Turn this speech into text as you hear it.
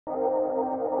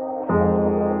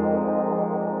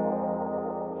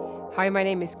Hi, my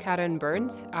name is Karen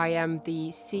Burns. I am the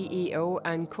CEO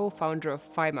and co-founder of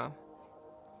Fyma.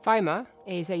 Fyma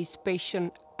is a spatial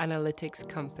analytics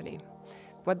company.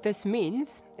 What this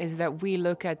means is that we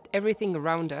look at everything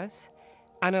around us,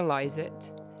 analyze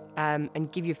it, and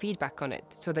give you feedback on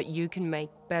it so that you can make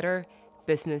better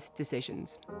business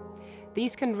decisions.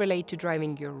 These can relate to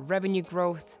driving your revenue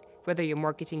growth, whether your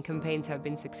marketing campaigns have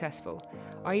been successful.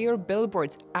 Are your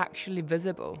billboards actually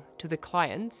visible to the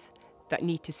clients that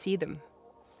need to see them?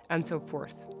 And so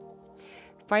forth.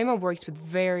 Fyma works with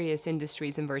various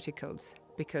industries and verticals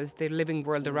because the living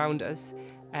world around us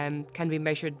can be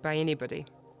measured by anybody.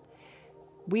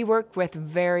 We work with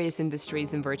various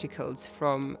industries and verticals,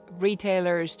 from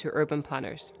retailers to urban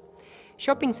planners.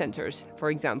 Shopping centers,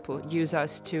 for example, use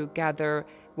us to gather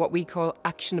what we call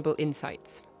actionable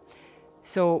insights.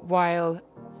 So while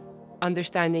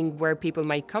understanding where people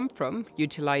might come from,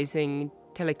 utilizing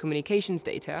telecommunications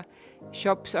data,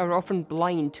 shops are often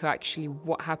blind to actually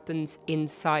what happens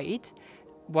inside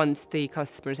once the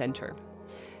customers enter.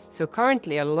 So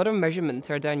currently, a lot of measurements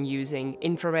are done using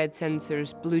infrared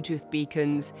sensors, Bluetooth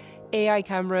beacons, AI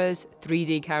cameras,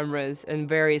 3D cameras, and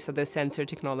various other sensor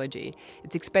technology.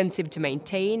 It's expensive to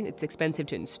maintain, it's expensive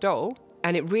to install,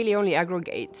 and it really only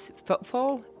aggregates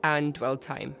footfall and dwell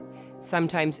time.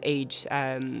 Sometimes age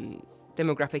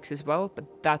demographics as well,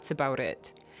 but that's about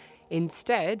it.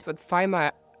 Instead, what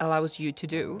Fyma allows you to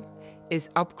do is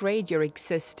upgrade your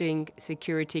existing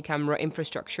security camera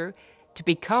infrastructure to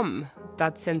become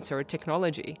that sensor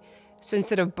technology. So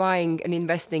instead of buying and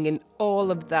investing in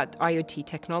all of that IoT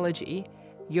technology,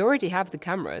 you already have the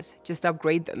cameras, just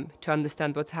upgrade them to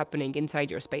understand what's happening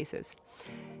inside your spaces.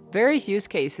 Various use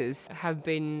cases have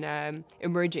been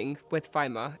emerging with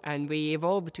Fyma, and we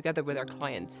evolve together with our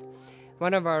clients.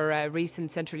 One of our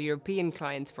recent Central European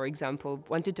clients, for example,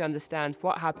 wanted to understand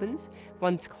what happens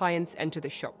once clients enter the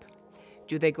shop.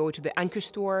 Do they go to the anchor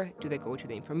store? Do they go to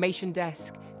the information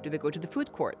desk? Do they go to the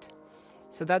food court?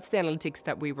 So that's the analytics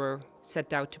that we were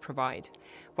set out to provide.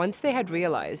 Once they had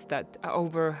realized that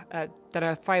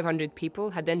 500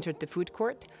 people had entered the food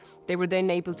court, they were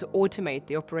then able to automate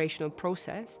the operational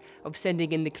process of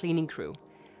sending in the cleaning crew.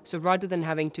 So rather than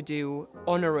having to do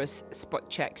onerous spot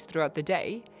checks throughout the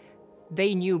day,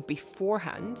 they knew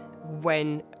beforehand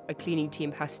when a cleaning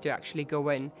team has to actually go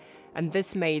in. And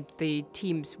this made the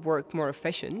team's work more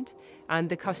efficient and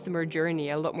the customer journey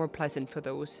a lot more pleasant for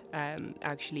those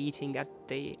actually eating at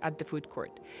the food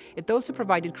court. It also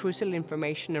provided crucial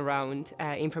information around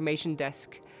information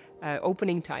desk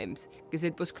opening times, because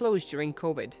it was closed during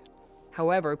COVID.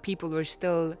 However, people were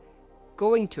still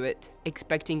going to it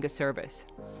expecting a service.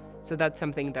 So that's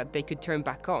something that they could turn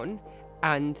back on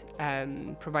and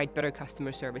provide better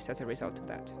customer service as a result of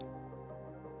that.